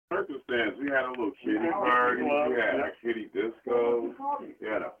circumstance. We had a little kiddie party. We had a kiddie disco. We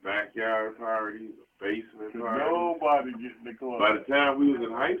had a backyard party, a basement party. Nobody getting the club. By the time we was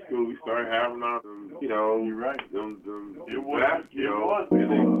in high school, we started having our, You're right. them It was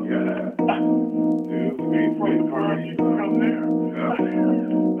and then, yeah. Dude, we made big parties. Come there. Yeah.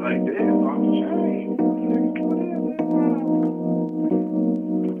 Like, this is off the chain.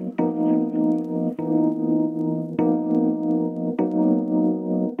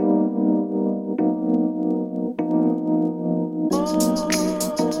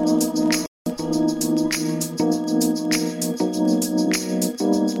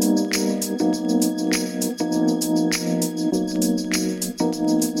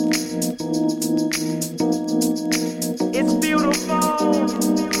 It's beautiful.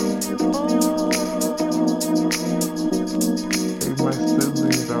 My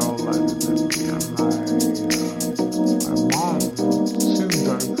siblings are all lighter than me. My mom, she's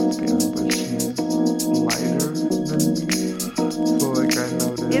dark skinned, but she's lighter than me. So like I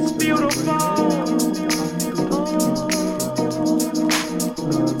noticed. It's beautiful.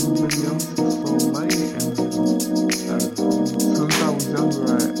 Everybody else is so light, and since I was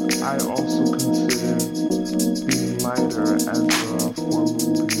younger, I also considered being lighter as a form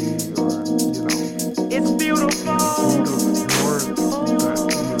of beauty, or It's beautiful. more beautiful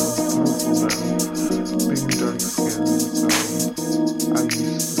than being dark skinned. So I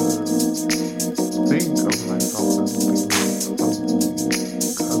used to think of myself as being ugly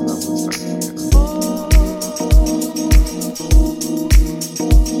because I was dark skinned.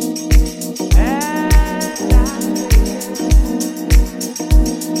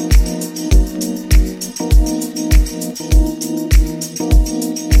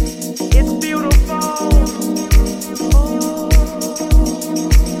 It's beautiful.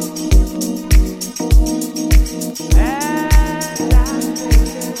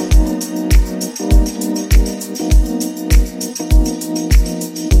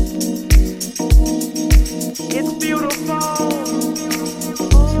 It's beautiful.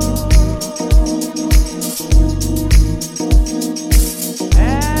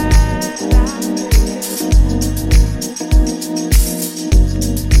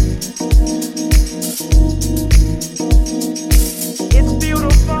 It's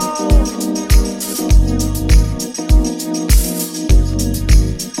beautiful.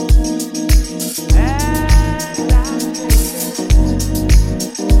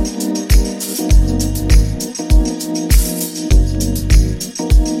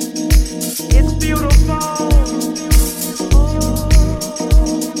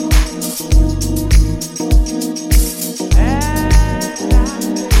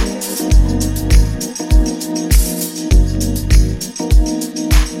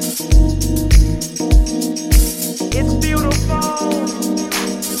 It's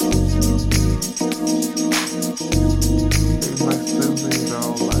My siblings are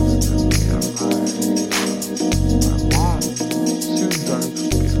all lighter than me. My mom, she's dark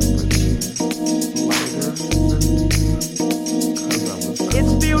skinned, but she's lighter than me because I was dark.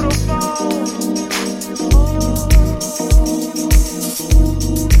 It's beautiful.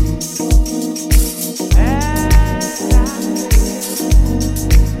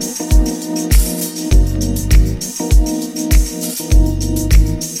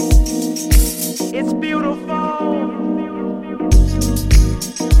 It's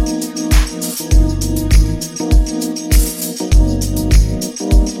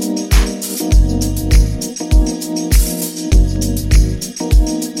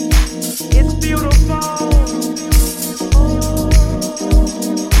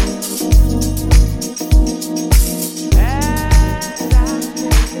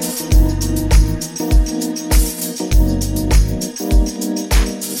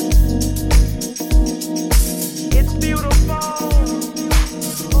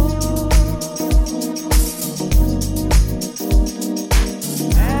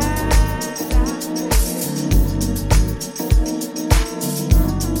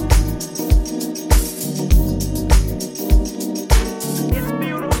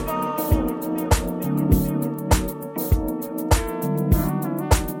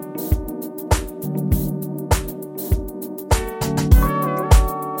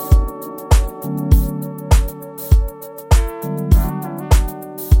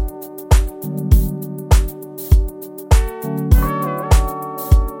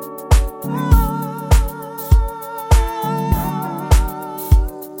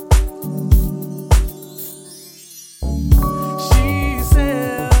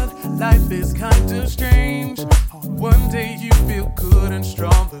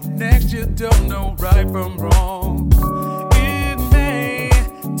don't know right from wrong. It may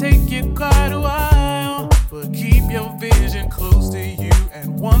take it quite a while, but keep your vision close to you,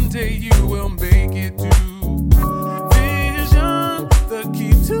 and one day you will make it too. Vision, the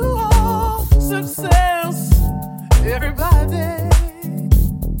key to all success. Everybody,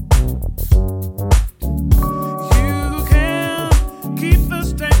 you can keep the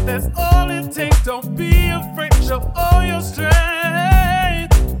strength, that's all it takes. Don't be afraid, show all your strength.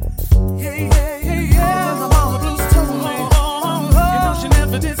 Yeah, yeah, yeah, yeah. My mama blues told me, you know she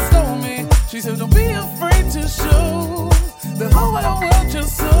never did scold me. She said don't be afraid to show the whole wide world your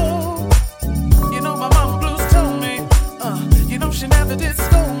soul. You know my mama blues told me, you know she never did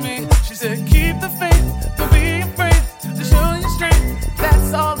scold me. She said keep the faith, don't be afraid to show your strength.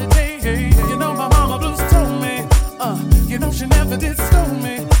 That's all it takes. You know my mama blues told me, you know she never did scold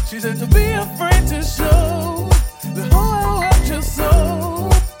me. She said don't be afraid to show the whole wide world your soul.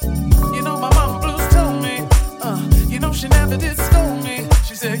 You know my mama blues told me, you know she never did scold me.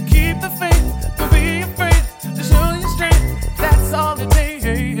 She said keep the faith, don't be afraid to show your strength. That's all it takes.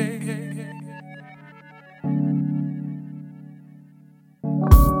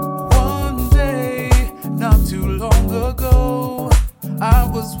 One day, not too long ago, I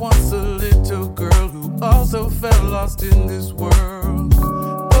was once a little girl who also felt lost in this world.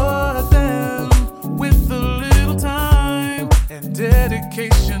 But then, with a little time and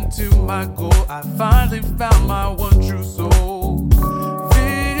dedication to my goal, I finally found my one true soul.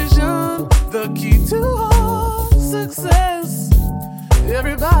 Vision, the key to all success.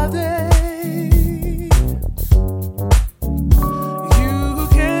 Everybody, you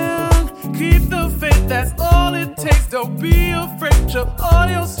can keep the faith, that's all it takes. Don't be afraid, show all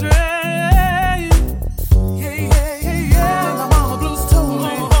your strength. Yeah, yeah, yeah, yeah. My mama blues told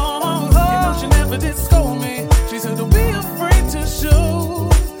me, you know she never did scold me. She said don't be afraid to show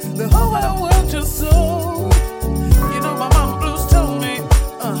the whole wide world your soul. You know my mama blues told me,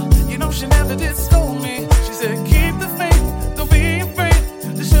 you know she never did scold me. She said keep the faith, don't be afraid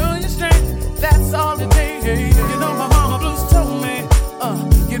to show your strength. That's all it takes. You know my mama blues told me,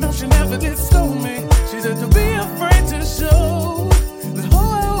 you know she never did scold me. She said don't be afraid to show the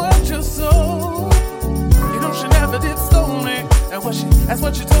whole wide world your soul. You know she never did scold me. That's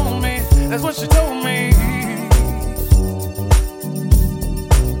what she told me. That's what she told me.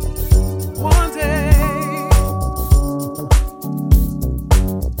 One day.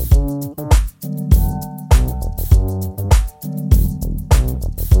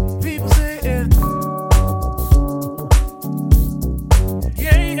 People say it.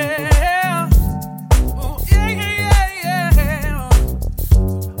 Yeah, yeah. Oh, yeah, yeah, yeah, yeah.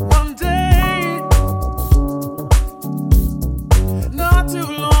 One day, not too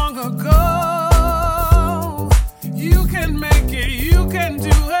long ago,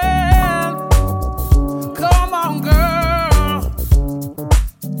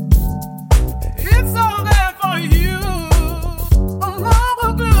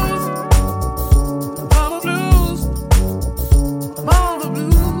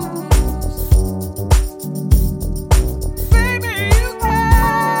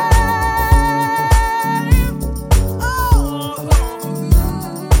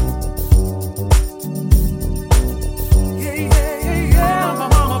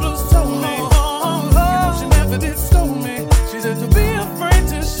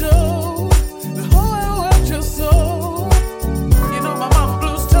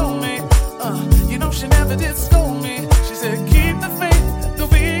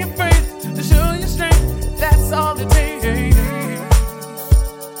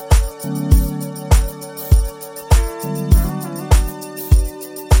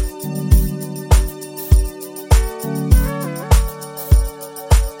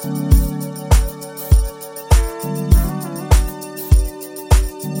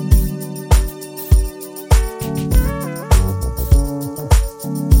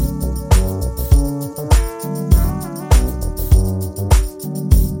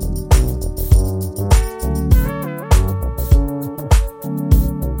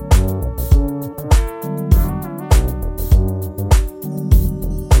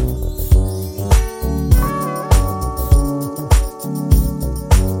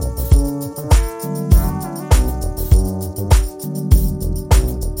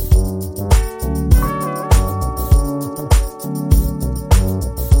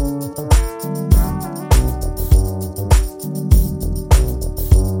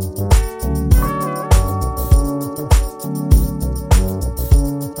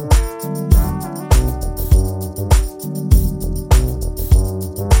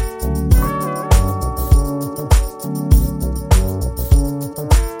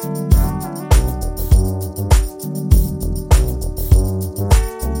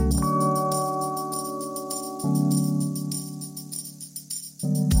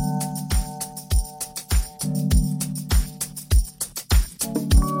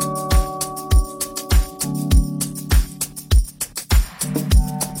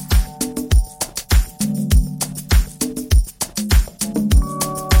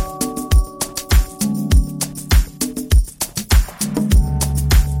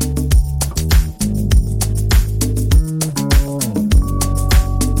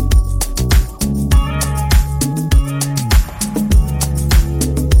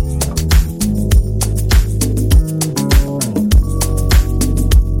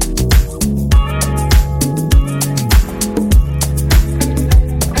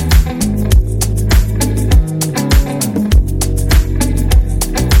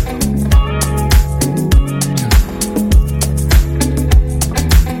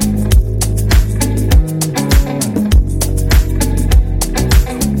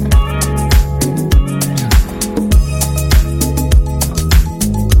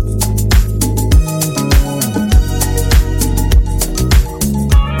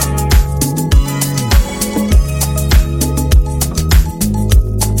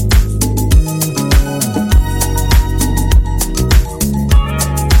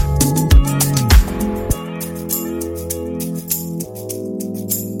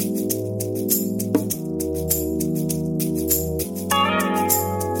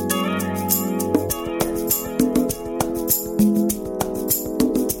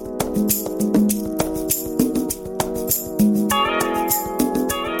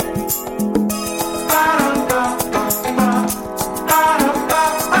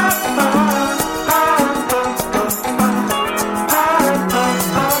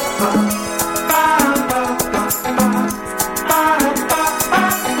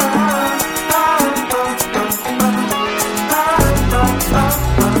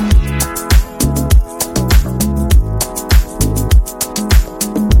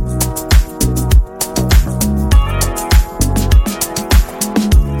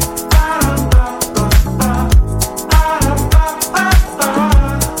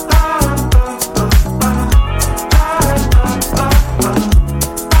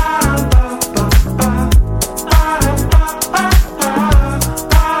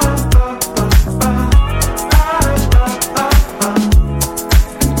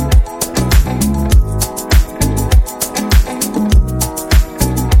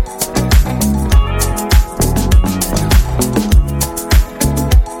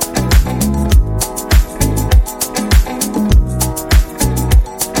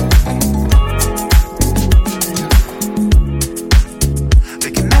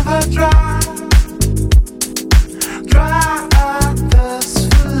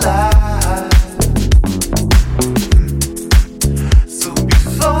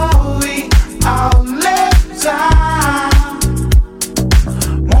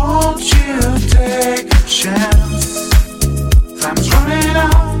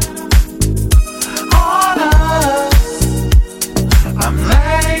 I'm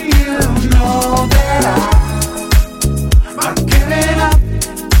letting you know that I'm not giving up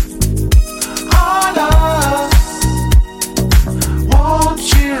on us. Won't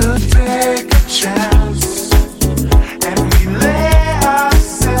you take a chance and we lay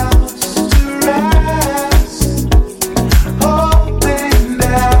ourselves to rest, hoping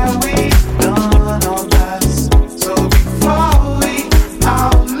that we've done our best. So before we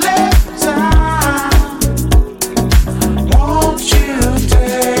outlive time, won't you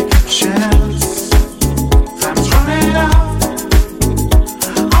take a chance? Time's running out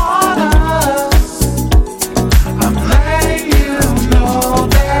on us. I'm letting you know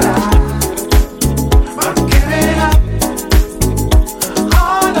that I'm not giving up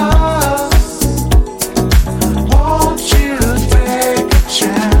on us. Won't you take a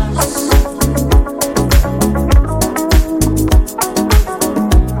chance?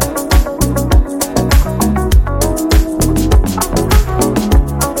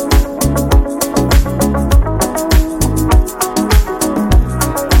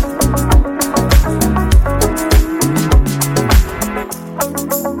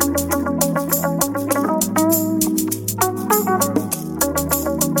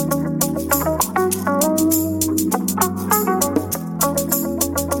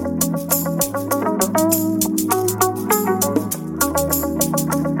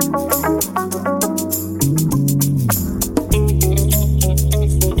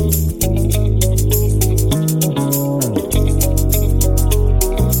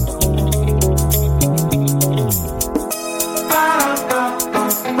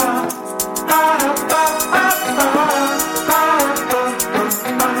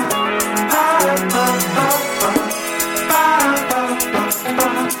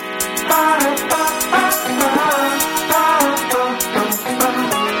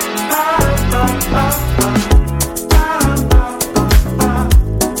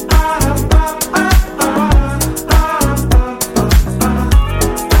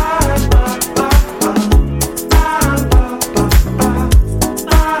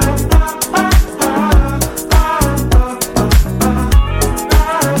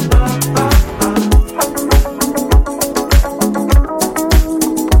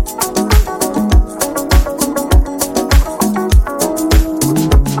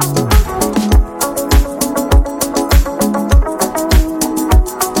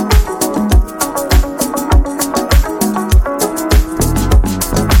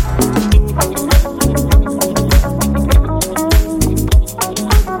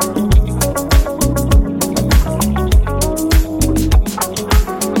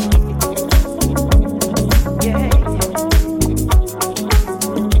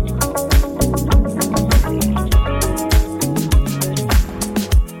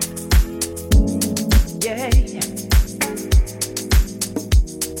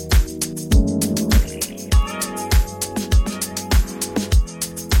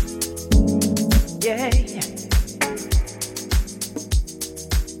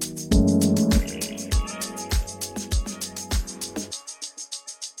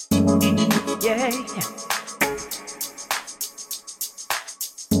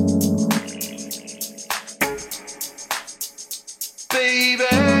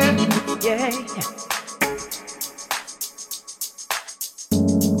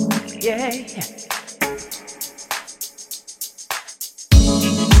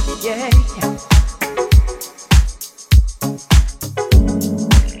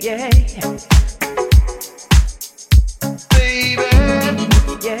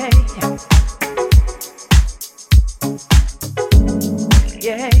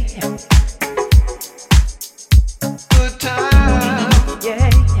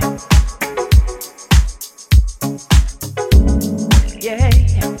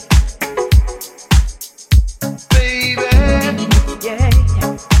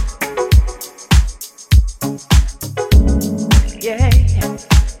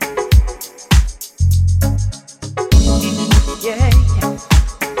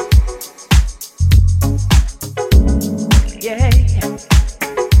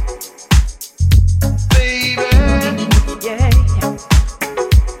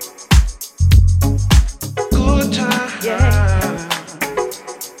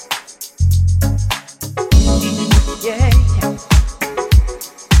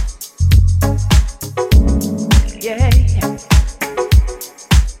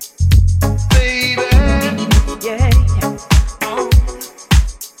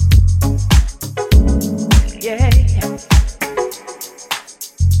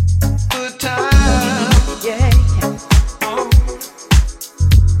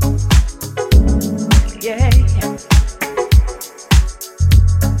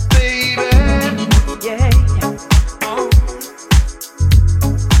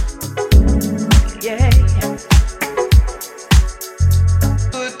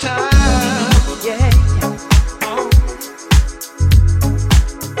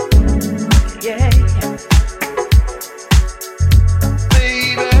 Yeah.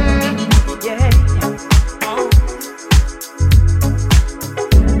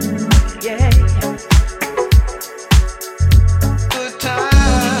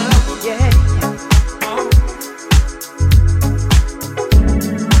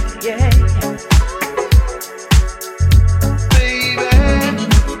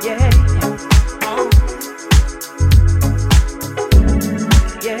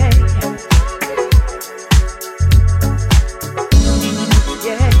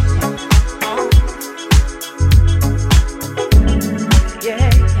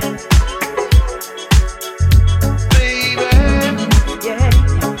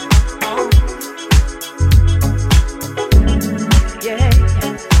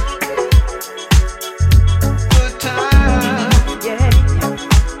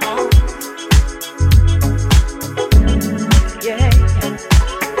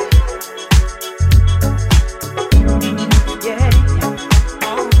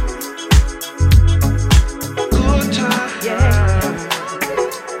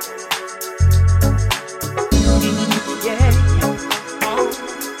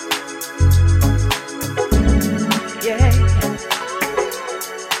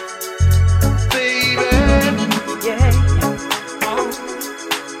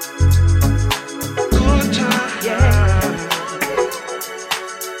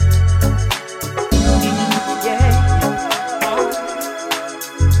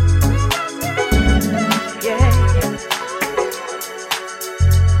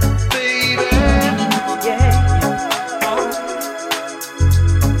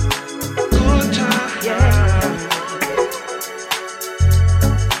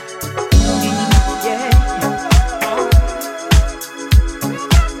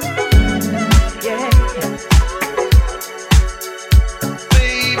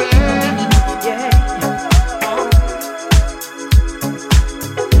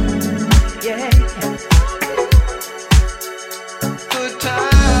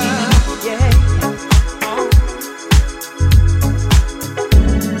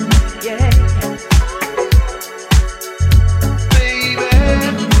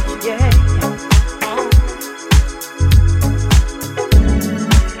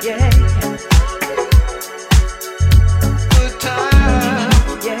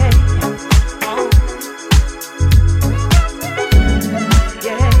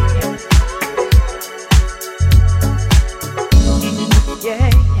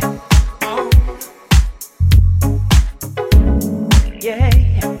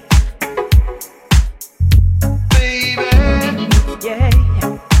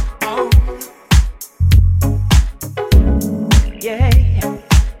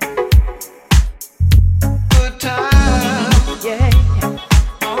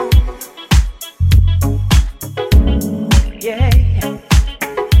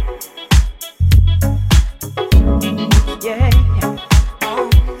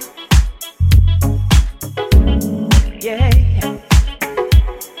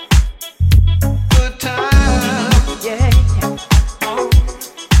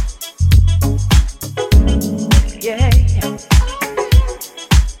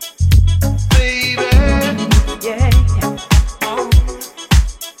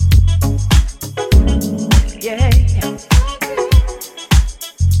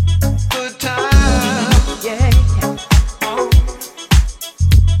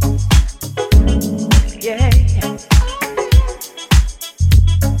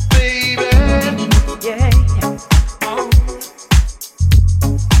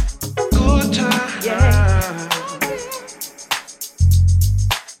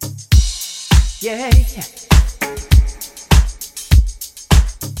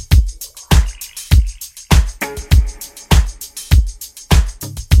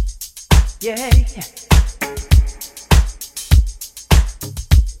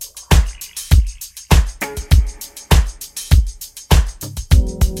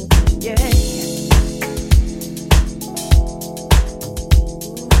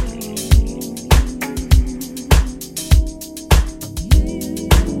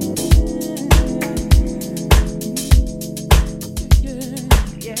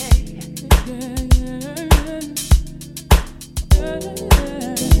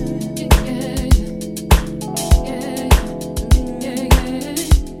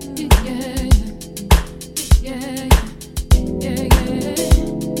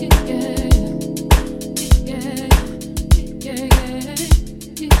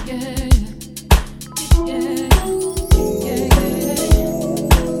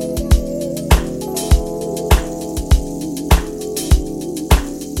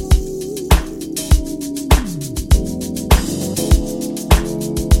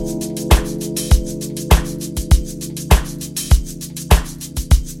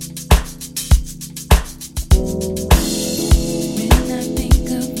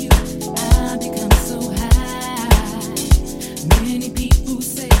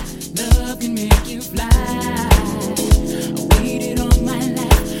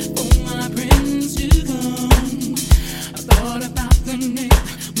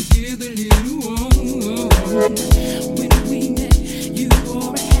 with a little one. When we met, you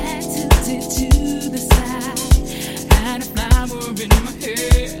wore a hat tilted to the side. Had a flower in my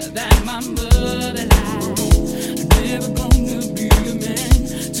hair that my mother lied. Never gonna be a man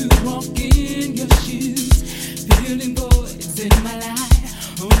to walk in your shoes, filling voids in my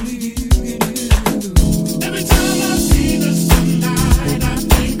life. Only you can do. Every time I see the sunlight, I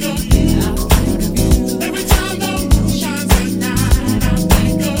think of you. Every time the moon shines at night, I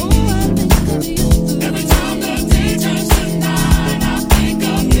think of you.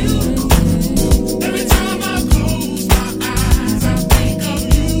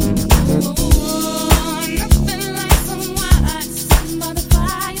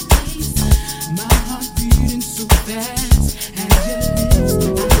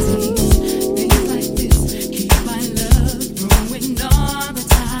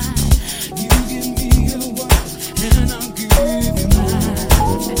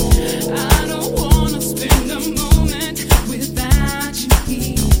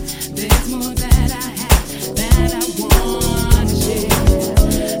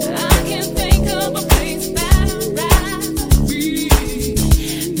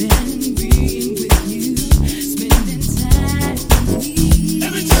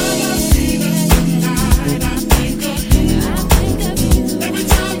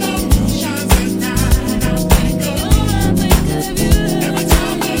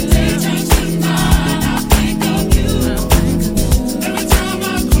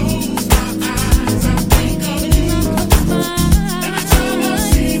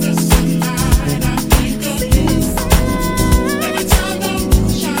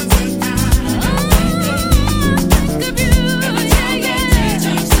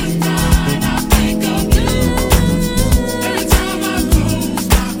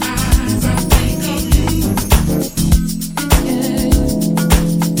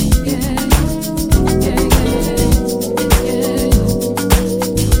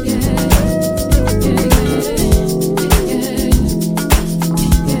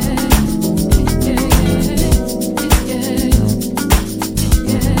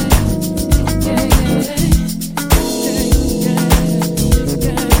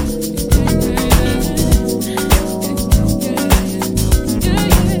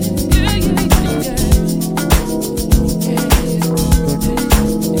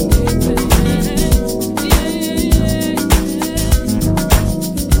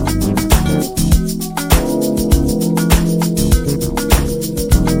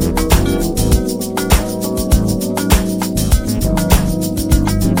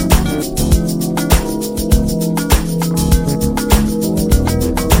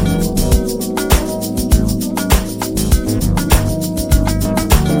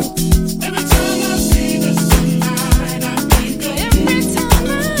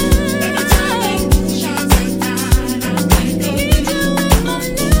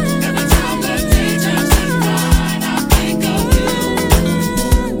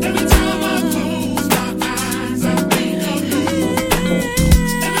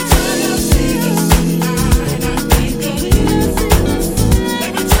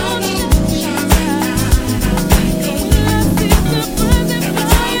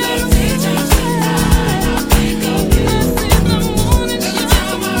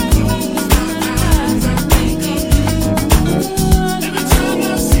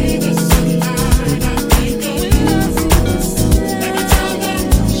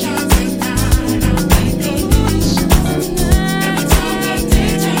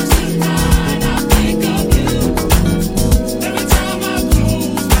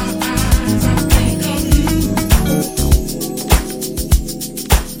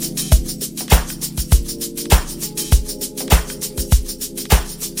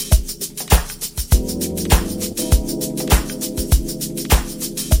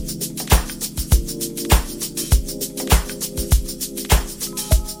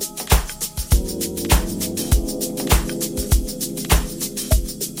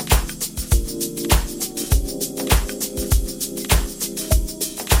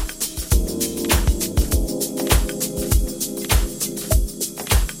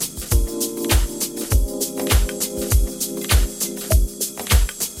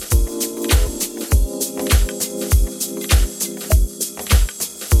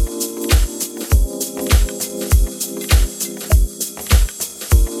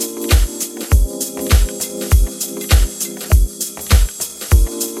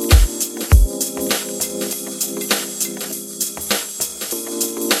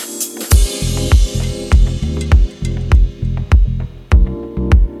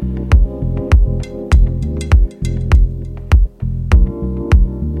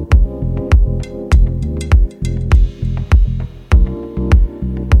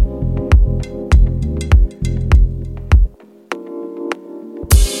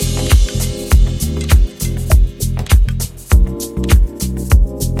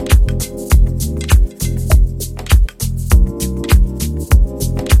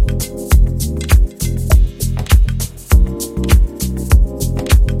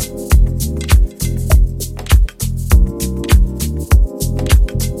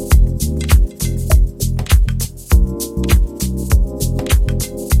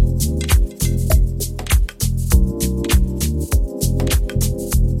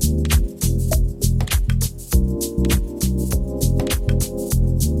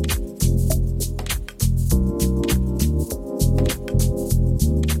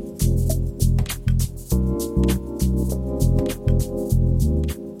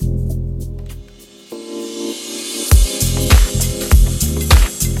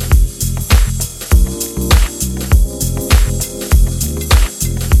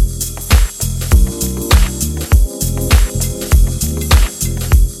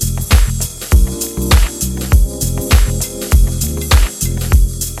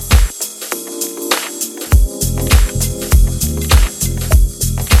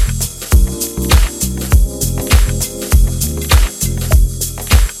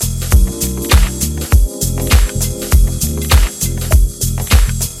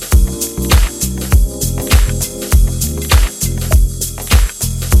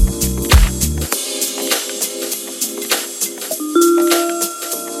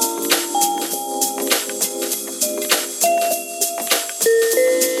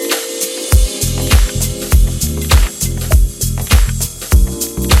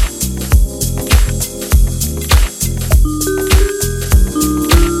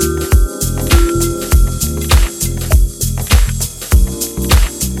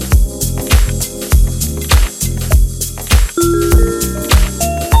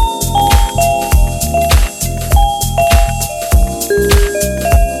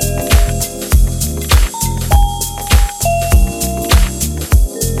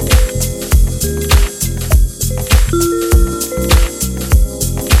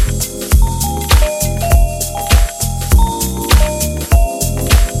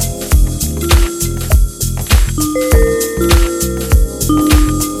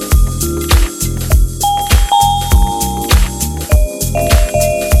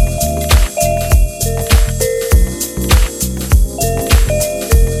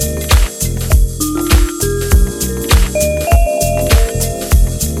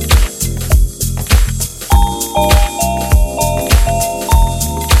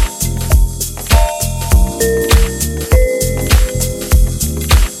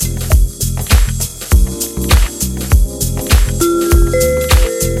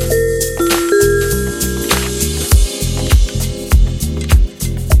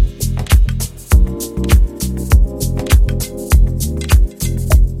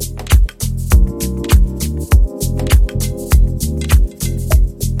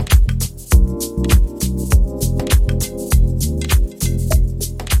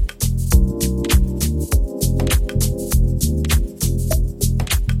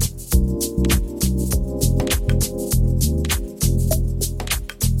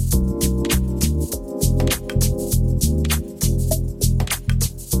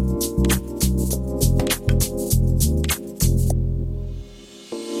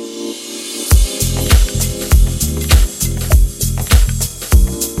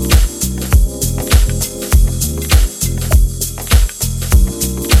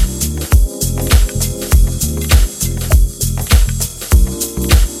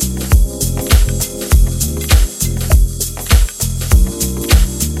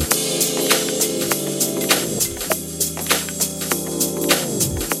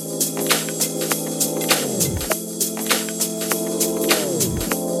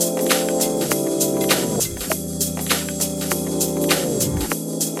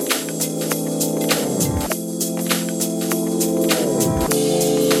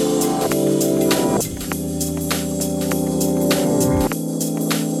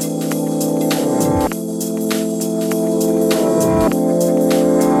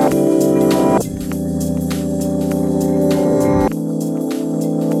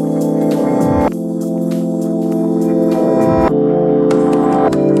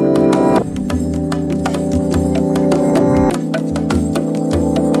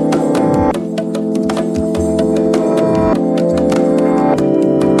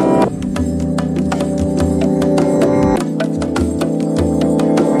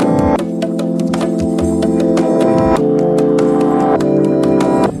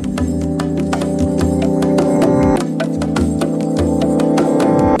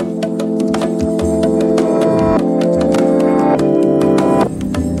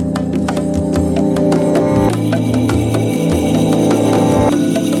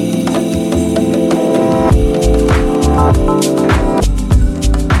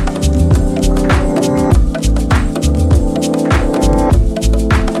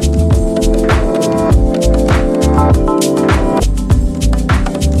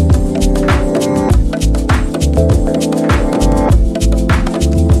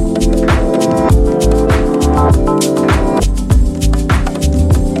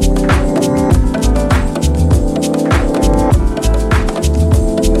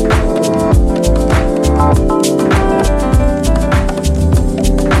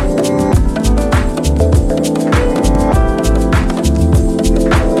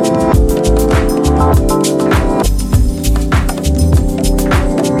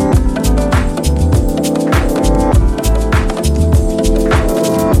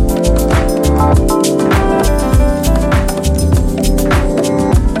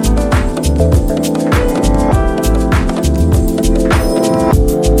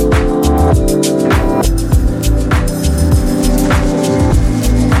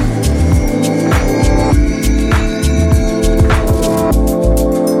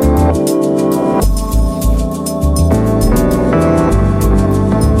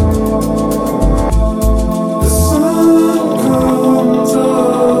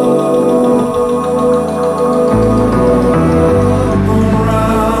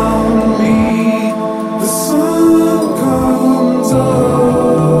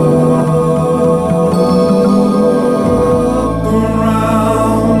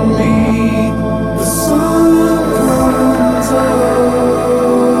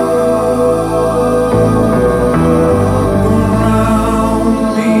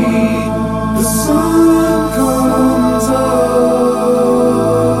 the sun comes up.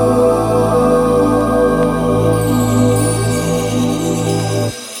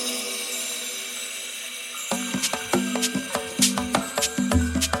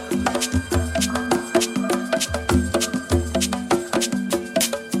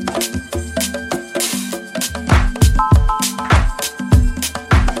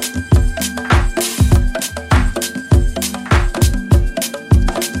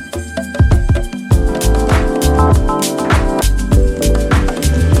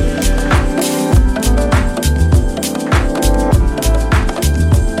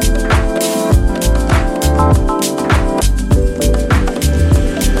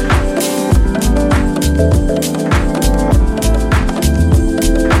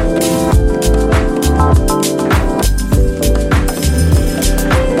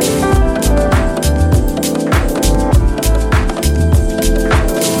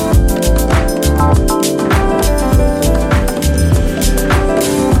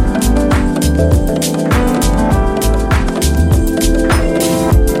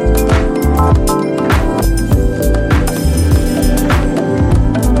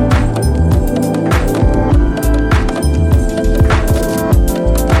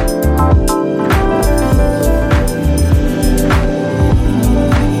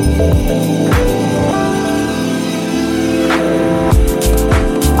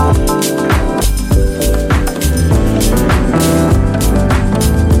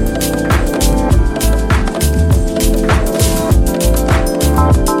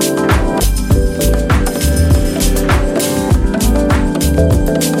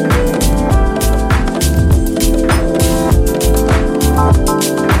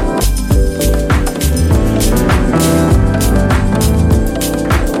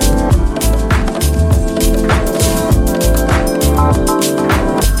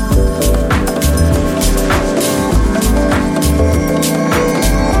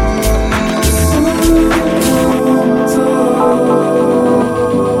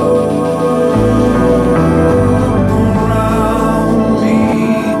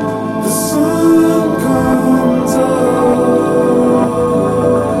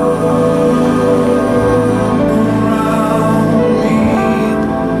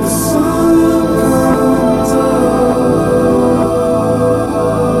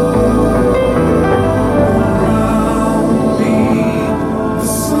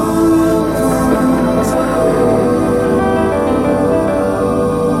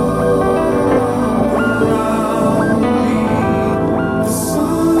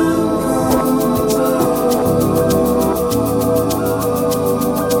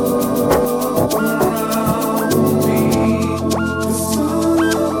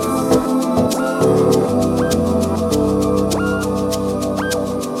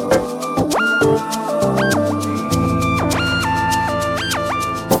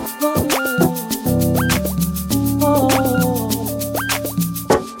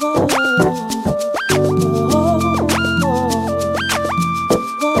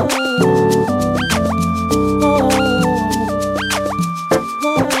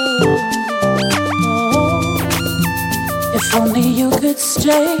 If only you could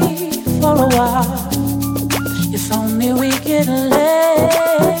stay for a while. If only we could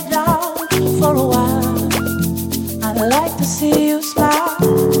lay down for a while. I'd like to see you smile,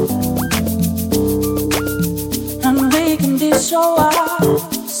 and we can be so wild,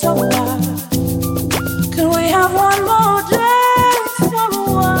 so wild. Could we have one more day for a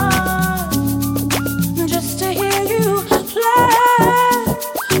while, just to hear you play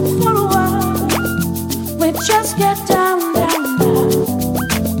for a while? We just get down, down, down.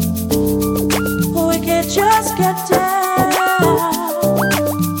 We could just get down.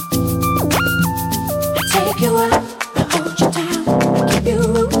 I take you up, I hold you down, keep you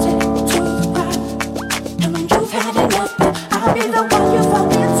rooted to the ground. And when you've had enough, I'll be the one you fall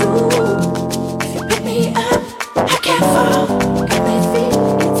into. If you pick me up, I can't fall. Can they feel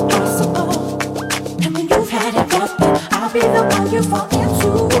it's possible? And when you've had enough, I'll be the one you fall into.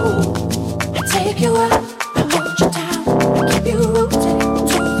 I take you up, I hold you down, keep you rooted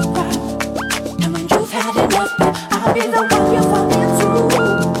to the ground. And when you've had enough, I'll be the one you fall into.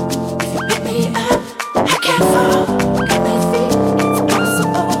 If you pick me up, I can't fall. Can they feel it's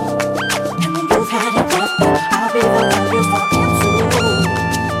possible? And when you've had enough, I'll be the one you fall into.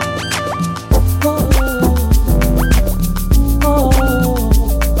 Whoa, whoa, whoa,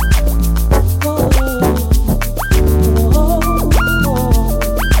 whoa, whoa.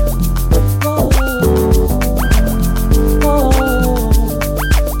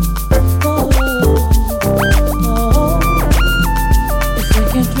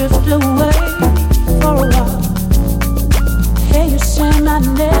 drift away for a while. Hear you say my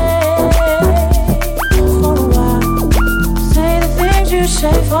name for a while. Say the things you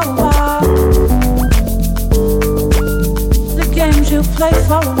say for a while. The games you play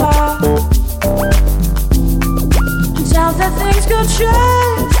for a while. And sounds that things could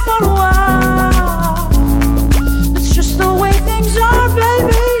change for a while. It's just the way things are,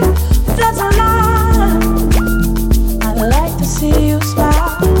 baby. That's a lie. I'd like to see you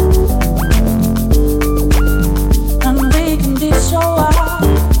smile, and we can be so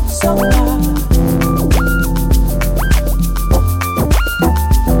wild, so wild.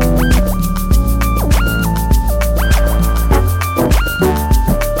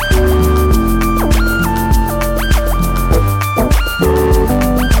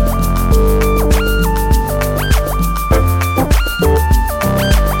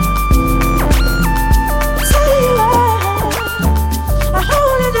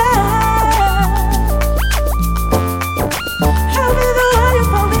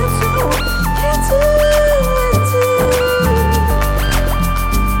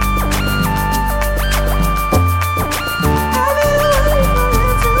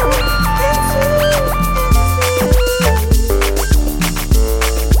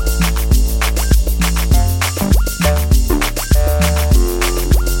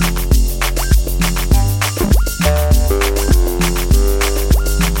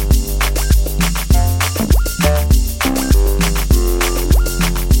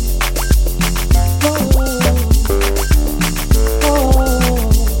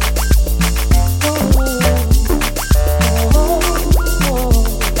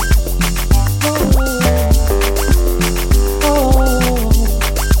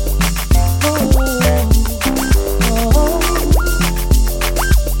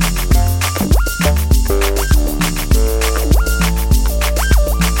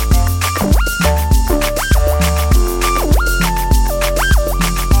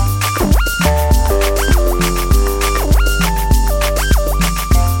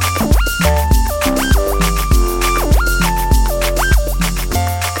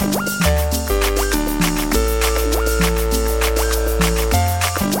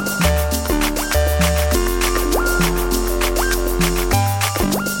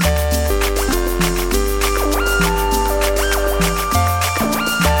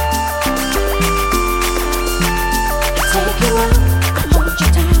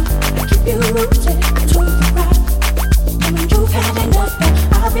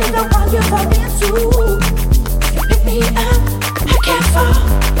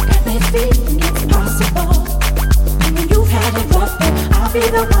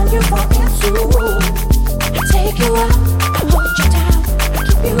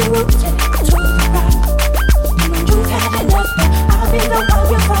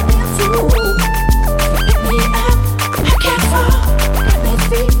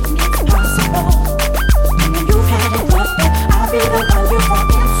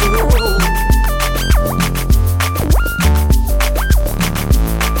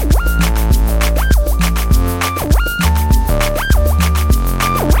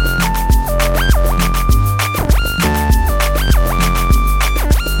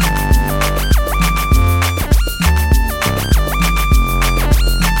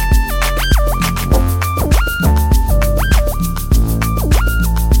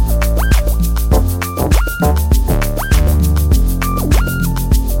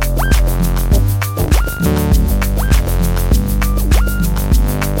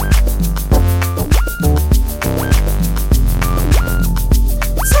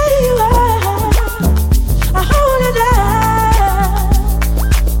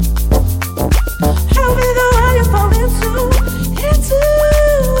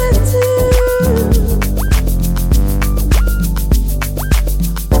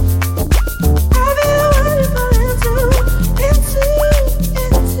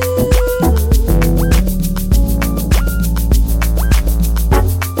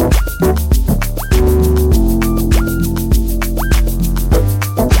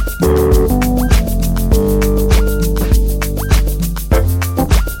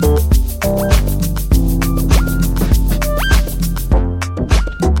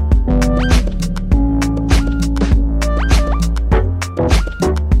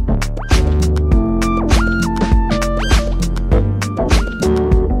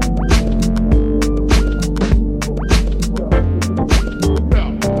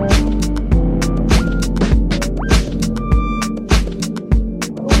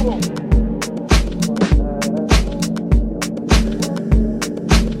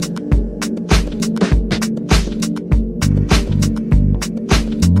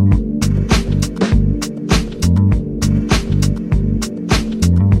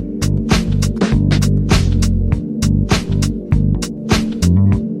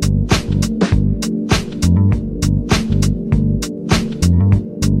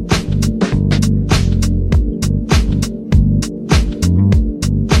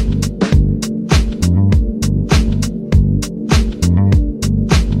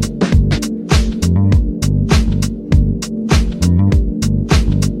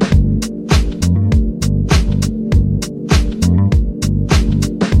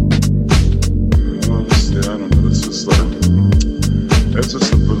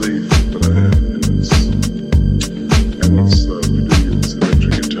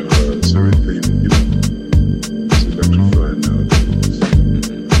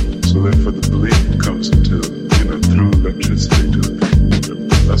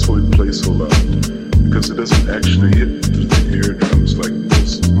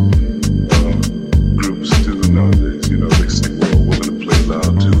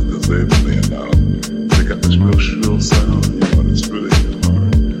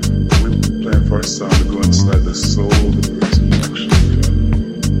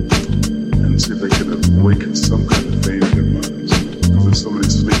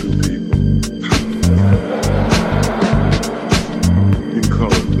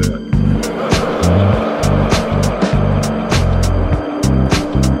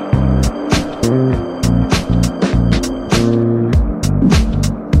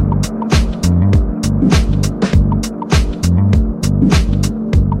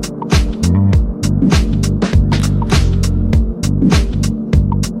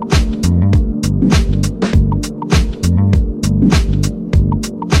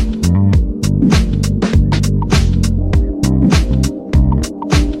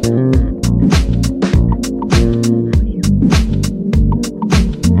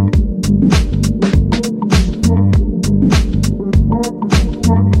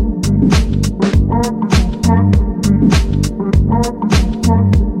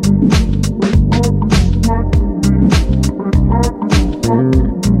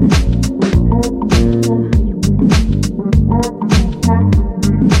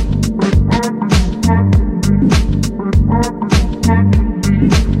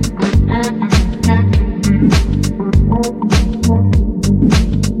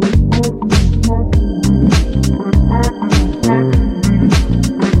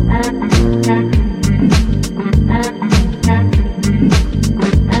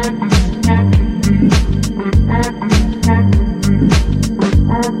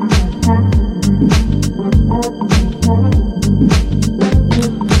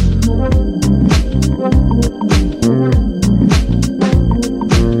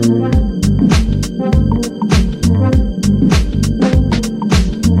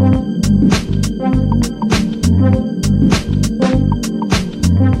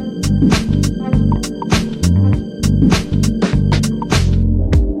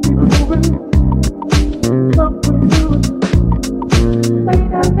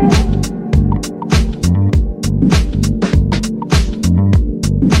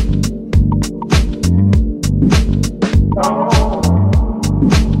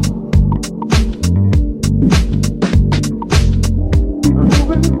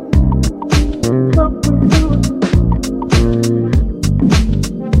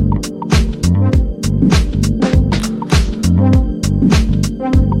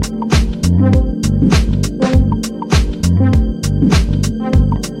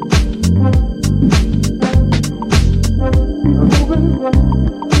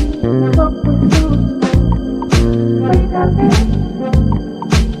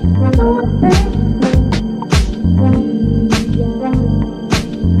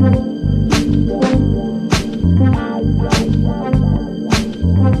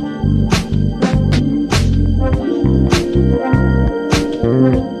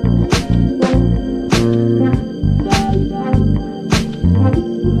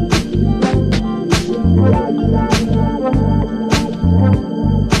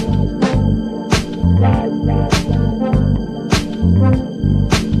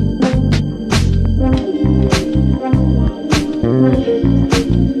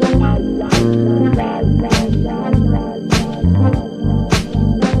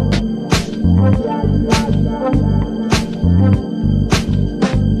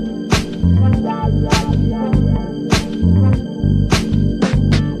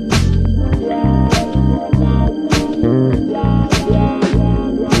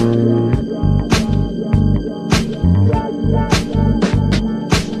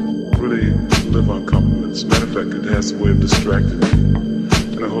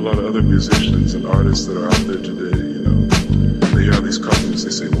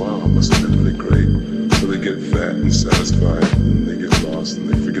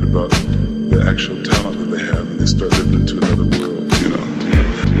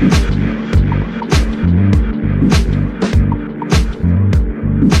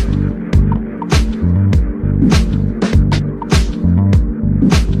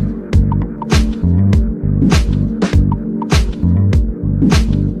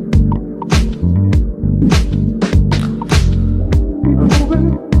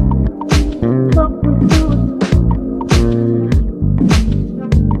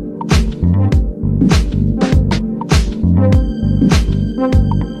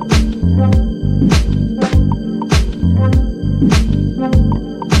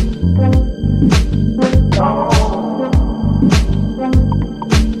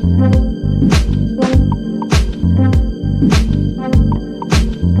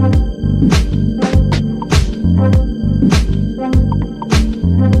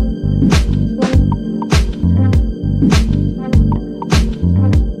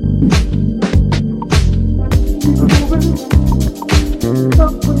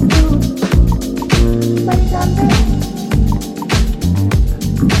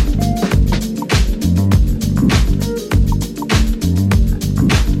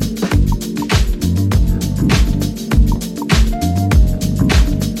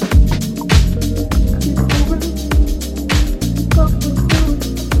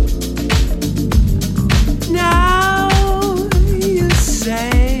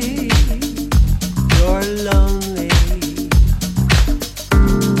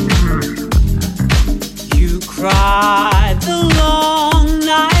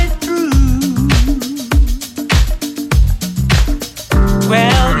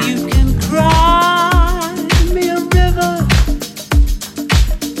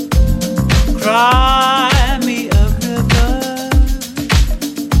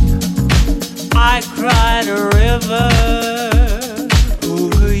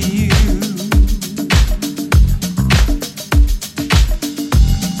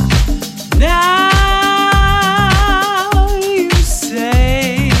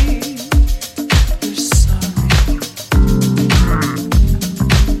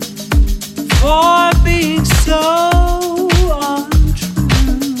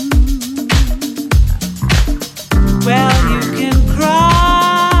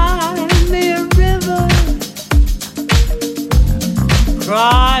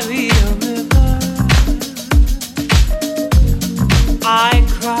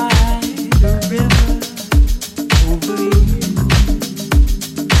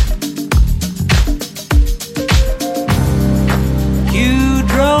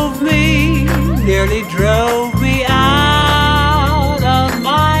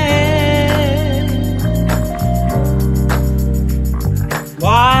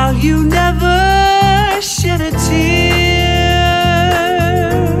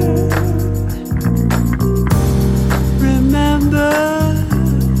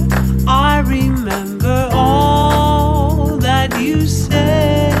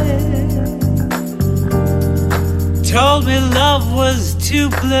 to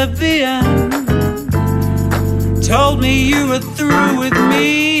oblivion. Told me you were through with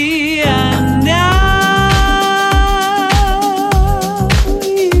me, and now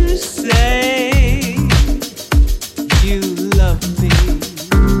you say you love me.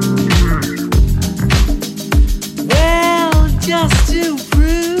 Well, just to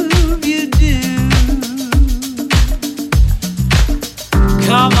prove you do,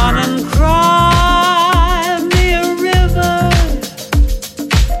 come on and cry me a river.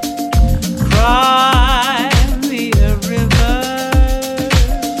 Cry me a river.